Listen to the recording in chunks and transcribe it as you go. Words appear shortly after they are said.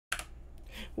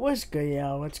What's good,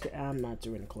 yo? What's good? I'm not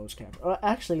doing a closed cap.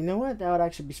 Actually, you know what? That would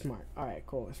actually be smart. Alright,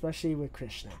 cool. Especially with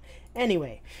Krishna.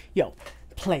 Anyway, yo,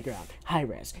 Playground,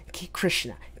 Hi-Rez,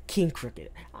 Krishna, King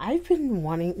Crooked. I've been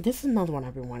wanting, this is another one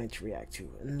I've been wanting to react to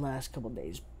in the last couple of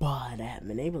days, but I haven't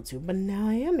been able to, but now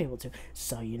I am able to.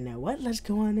 So, you know what? Let's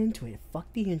go on into it.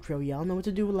 Fuck the intro. Y'all know what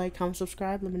to do. Like, comment,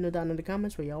 subscribe. Let me know down in the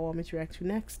comments what y'all want me to react to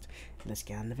next. Let's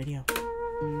get on the video.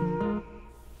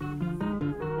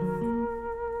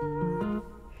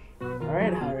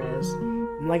 Alright, Hi-Rez.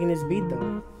 I'm liking this beat,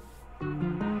 though. Oh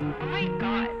my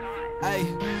god. Hey.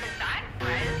 Is that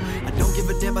Fred? I don't give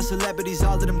a damn about celebrities,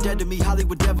 all of them dead to me,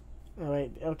 Hollywood devil. Oh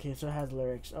wait, okay, so it has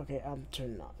lyrics. Okay, I'm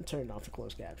turning off the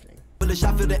closed captioning.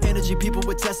 I feel the energy, people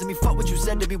were testing me. Fuck what you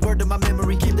said to me, word to my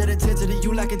memory. Keep that intensity,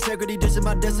 you lack integrity, this is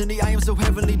my destiny. I am so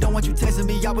heavenly, don't want you texting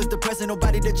me. I was depressing,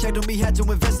 nobody that checked on me had to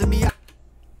invest in me.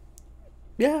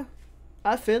 Yeah,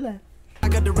 I feel that. I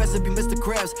got the recipe, Mr.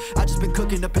 Krabs. I just been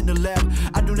cooking up in the lab.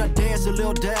 I do not dance, a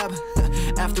little dab.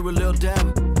 After a little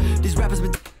dab, these rappers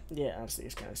been. Yeah, honestly,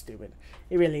 it's kind of stupid.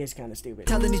 It really is kind of stupid.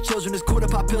 Telling these children it's cool to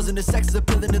pop pills and the sex is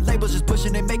appealing. The labels just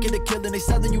pushing, they making a killing. They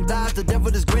selling you lies, the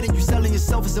devil is grinning. You selling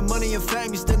yourself for some money and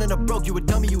fame. You still in a broke, you a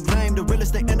dummy, you lame. The real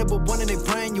estate ended with one in their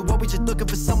brain. You always just looking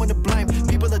for someone to blame.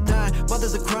 People are dying,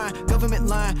 mothers are crying, government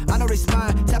lying. I know they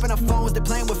spying, tapping our phones, they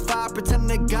playing with fire. Pretending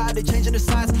they God, they changing the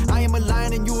signs. I am a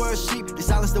lion and you are a sheep. They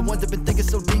silence the ones that been thinking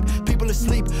so deep. People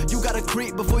asleep, you gotta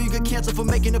creep before you get canceled for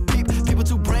making a peep. People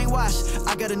too brainwashed,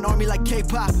 I got an army like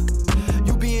K-pop.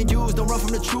 You being used, don't run from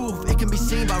the truth. It can be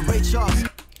seen by Ray Charles.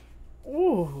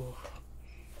 Ooh.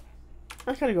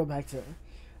 I gotta go back to,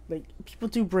 like, people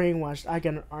too brainwashed. I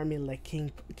got an army like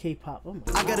K-pop. Oh my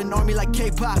God. I got an army like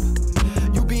K-pop.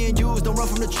 You being used, don't run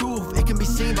from the truth. It can be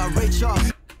seen by Ray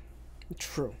Charles.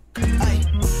 True. Ay,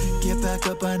 get back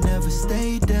up, I never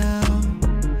stay down.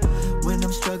 When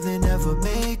I'm struggling, never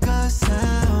make a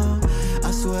sound. I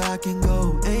swear I can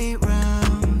go 8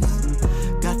 rounds.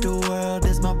 Got the world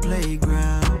as my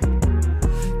playground.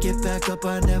 Get back up,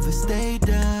 I never stay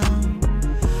down.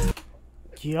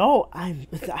 Yo, I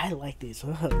like this.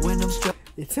 When I'm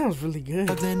It sounds really good.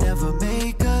 struggling, never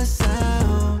make a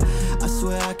sound. I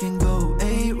swear I can go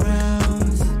 8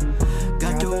 rounds.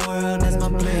 Got the world as my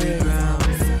playground.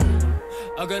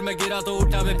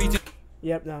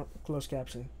 Yep, no, closed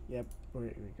caption. Yep,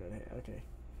 we're good. Okay.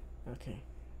 Okay.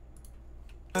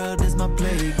 World is my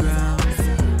playground.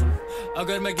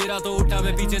 अगर मैं गिरा तो उठा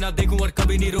मैं पीछे ना देखूं और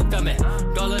कभी नहीं रुकता मैं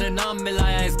डॉलर है नाम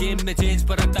मिलाया इस गेम में चेंज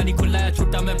पर रखता नहीं खुला है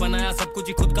छुट्टा मैं बनाया सब कुछ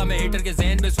ही खुद का मैं हेटर के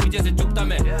ज़हन में सुई जैसे चुकता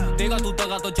मैं देगा तू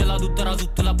दगा तो चला दूं तराजू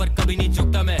तुला पर कभी नहीं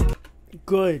झुकता मैं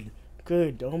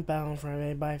Good, don't bow in front of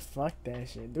anybody. Fuck that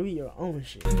shit. Do your own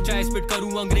shit. चाहे स्पिट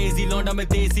करूं अंग्रेजी लौंडा में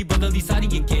देसी बदल दी सारी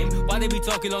ये game why they be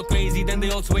talking all crazy then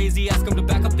they all crazy ask them to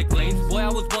back up the claims boy I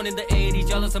was born in the 80s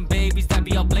y'all are some babies that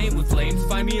be out playing with flames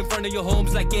find me in front of your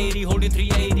homes like 80 holding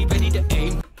 380 ready to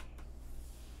aim.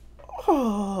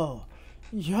 Oh,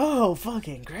 yo,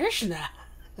 fucking Krishna.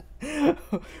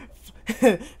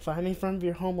 Find me in front of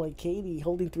your home like Katie,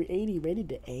 holding 380, ready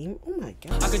to aim. Oh my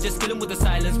God. I could just kill him with the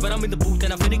silence, but I'm in the booth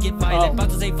and I'm finna get violent. About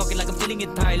to say fucking like I'm chilling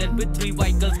in Thailand with 3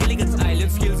 white girls killing its island.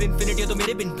 Skills infinity, तो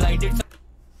मेरे been blinded.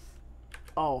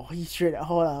 Oh, he straight.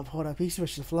 Hold up. He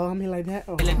switched the flow on me like that.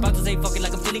 Oh. About to say fucking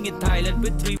like I'm chilling in Thailand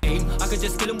with 3 aim. I could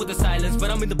just kill him with the silence, but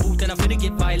I'm in the booth and I'm finna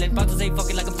get violent. About to say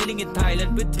fucking like I'm chilling in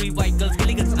Thailand with 3 white girls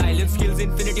killing its island. Skills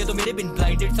infinity, तो मेरे been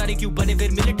blinded. सारे क्यों बने फिर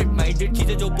militant minded.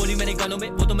 चीजें जो बोली मैंने गानों में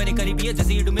वो तो मैंने करी भी है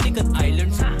जैसे ये Dominican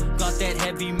Islands. Got that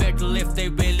heavy metal if they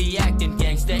really acting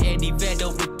gangster. Eddie Vedder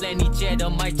with plenty cheddar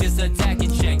might just attack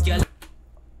and shank ya.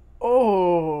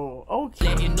 Oh, okay.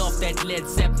 Letting off that Led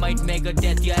Zepp might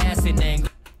Megadeth your ass in anger.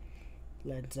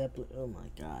 Led Zeppelin. Oh my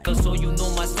God. So you know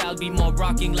my style be more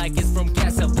rocking like it's from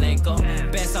Casablanca.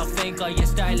 Paisa Fenka, your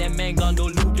style and manga, no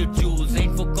looted jewels.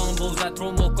 Ain't for combos, I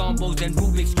throw more combos than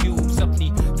Rubik's cubes. अपनी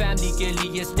family के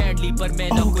लिए Stanley पर मैं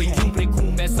ना कोई Kubrick हूँ.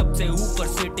 मैं सबसे ऊपर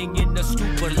sitting in a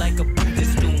stupor like a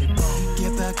Buddhist tomb.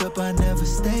 Get back up, I never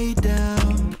stay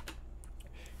down.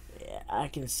 I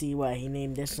can see why he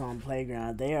named this song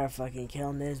Playground. They are fucking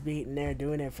killing this beat and they're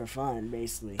doing it for fun,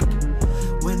 basically.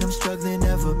 When I'm struggling,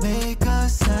 never make a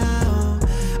sound.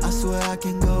 I swear I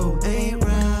can go 8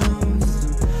 rounds.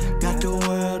 Got the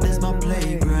world as my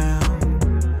playground.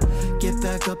 Get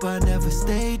back up, I never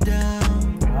stay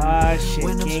down. Ah, shit.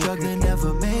 When I'm struggling,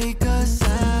 never make a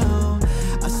sound.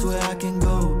 I swear I can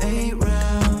go 8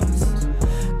 rounds.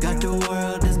 Got the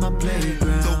world as my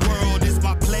playground. The world is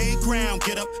my playground.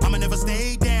 Get up, I'ma never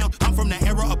stay down. I'm from the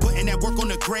era of putting that work on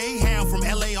the Greyhound. From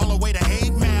LA all the way to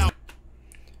 8 Mile.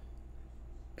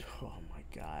 Oh my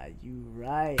God, you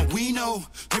right. We know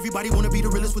speedo. Everybody wanna be the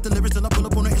realest with the lyrics till I pull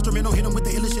up on the instrumental, hit them with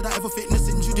the illest shit I ever fit in the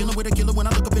sentence. You dealing with a killer when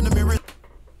I look up in the mirror.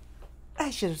 I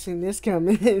should have seen this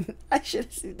coming. I should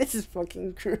have seen this is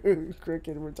fucking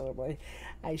crooked. We're talking about.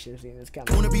 I should have seen this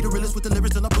coming. Wanna be the realest with the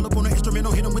lyrics till I pull up on the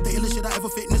instrumental, hit them with the illest shit I ever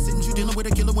fit in the sentence. You dealing with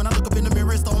a killer when I look up in the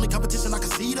mirror. It's the only competition I can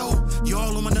see though. You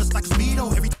all on my nuts like a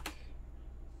speedo.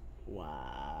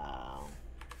 Wow.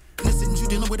 In the sentence, you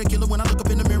dealing with a killer when I look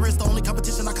up in the mirror. It's the only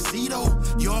competition I can see though.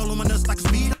 You all on my nuts like a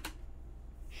speedo.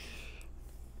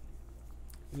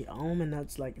 You own my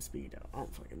nuts like a speedo. I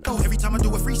don't fucking know. know. Every time I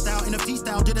do a freestyle, NFT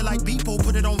style, did it like Beepo,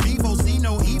 put it on Vivo, see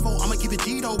no evil. I'ma keep it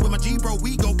G-Do with my G-Bro.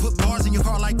 We go put bars in your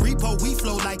car like repo. We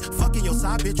flow like fucking your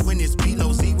side bitch when it's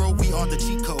below zero. We are the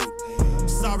cheat code.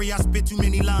 Sorry, I spit too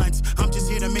many lines. I'm just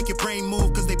here to make your brain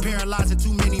move, cause they paralyzing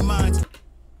too many minds.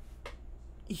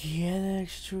 Yeah,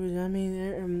 that's true. I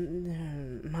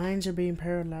mean, minds are being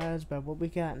paralyzed by what we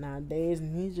got nowadays,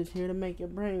 and he's just here to make your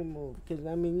brain move. Because,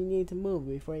 I mean, you need to move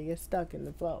before you get stuck in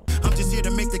the flow. I'm just here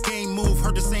to make the game move.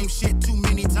 Heard the same shit too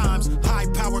many times. High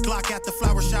power Glock at the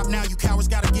flower shop. Now you cowards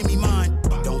gotta give me mine.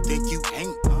 Don't think you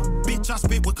ain't. Bitch, I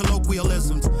spit with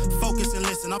colloquialisms. Focus and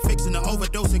listen. I'm fixing to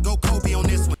overdose and go Kobe on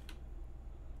this one.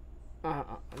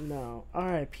 No.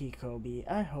 R.I.P. Kobe.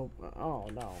 I hope. Oh,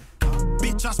 no.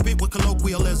 Bitch, I spit with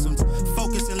colloquialisms.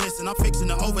 Focus and listen. I'm fixing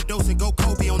to overdose and go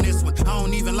Kobe on this one. I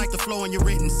don't even like the flow in your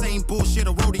written. Same bullshit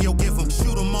a rodeo give them.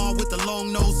 Shoot them all with the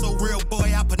long nose. So real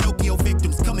boy, I Pinocchio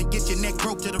victims. Come and get your neck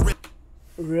broke to the rip.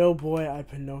 Real boy, I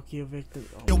Pinocchio victim.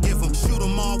 Oh. Give them. Shoot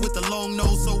them all with the long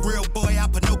nose. So real boy, I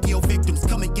Pinocchio victims.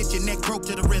 Come and get your neck broke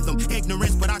to the rhythm.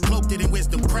 Ignorance, but I cloaked it in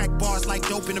wisdom. Crack bars like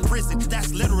dope in a prison.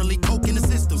 That's literally coke in the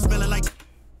system. Smelling like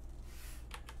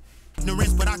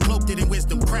ignorance, but I cloaked it in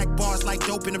wisdom. Crack bars like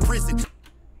dope in a prison.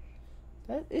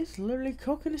 That is literally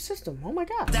coke in the system. Oh my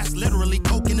god. That's literally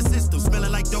coke in the system.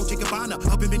 Smelling like Dolce Gabbana.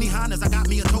 Up in Benihana's, I got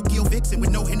me a Tokyo vixen with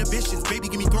no inhibitions. Baby,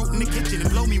 give me throat in the kitchen and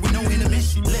blow me with no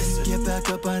intermission. Listen. Get back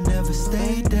up, I never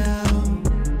stay down.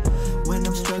 When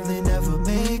I'm struggling, never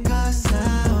make a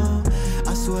sound.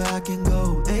 I swear I can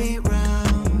go 8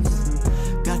 rounds.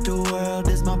 Got the world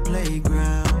as my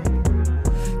playground.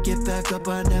 Get back up,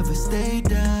 I never stay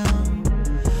down.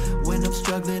 When I'm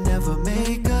struggling, never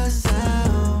make a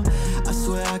sound. I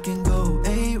swear I can go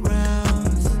 8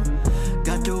 rounds.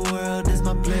 Got the world as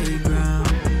my playground.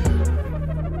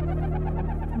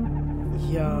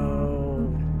 Yo.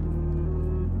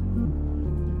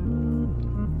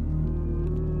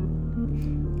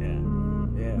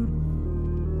 Yeah.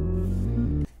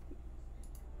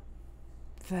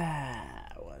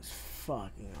 That was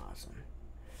fucking awesome.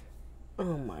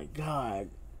 Oh my god.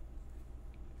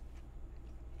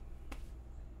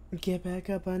 Get back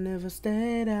up, I never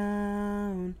stay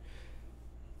down.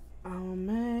 I'll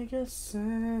make a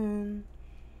sound.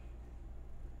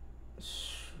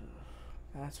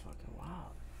 That's fucking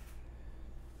wild.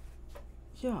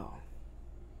 Yo.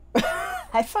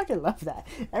 I fucking love that.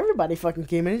 Everybody fucking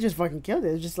came in and just fucking killed it.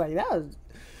 It's just like, that was...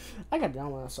 I got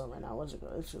down on a song right now. What's it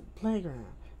called? It's a Playground.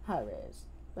 Hi-Rez.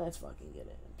 Let's fucking get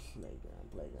it.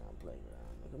 Playground.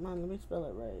 Come on, let me spell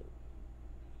it right.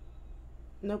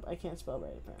 Nope, I can't spell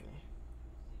right, apparently.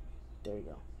 There you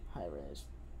go. Hi-Rez.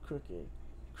 Crooked.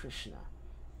 Krishna.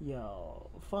 Yo.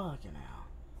 Fucking hell.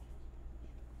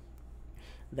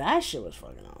 That shit was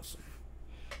fucking awesome.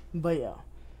 But yo.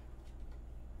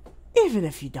 Even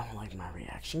if you don't like my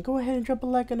reaction, go ahead and drop a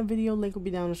like on the video. Link will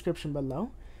be down in the description below.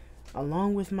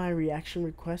 Along with my reaction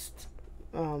request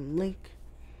link.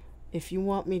 If you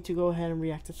want me to go ahead and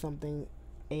react to something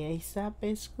ASAP,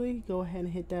 basically, go ahead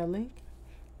and hit that link.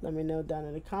 Let me know down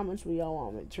in the comments what y'all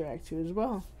want me to react to as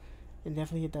well. And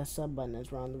definitely hit that sub button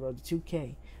as we're on the road to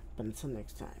 2K. But until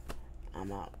next time,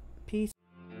 I'm out. Peace.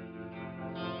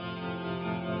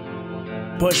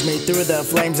 Push me through the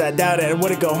flames, I doubt it. I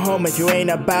wouldn't go home if you ain't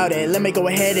about it. Let me go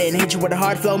ahead and hit you with a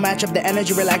hard flow. Match up the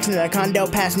energy, relaxing in the condo.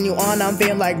 Passing you on, I'm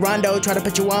feeling like Rondo. Try to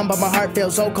put you on, but my heart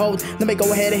feels so cold. Let me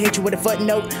go ahead and hit you with a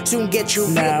footnote. Soon get you.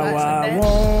 Now I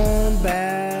won't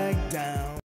back.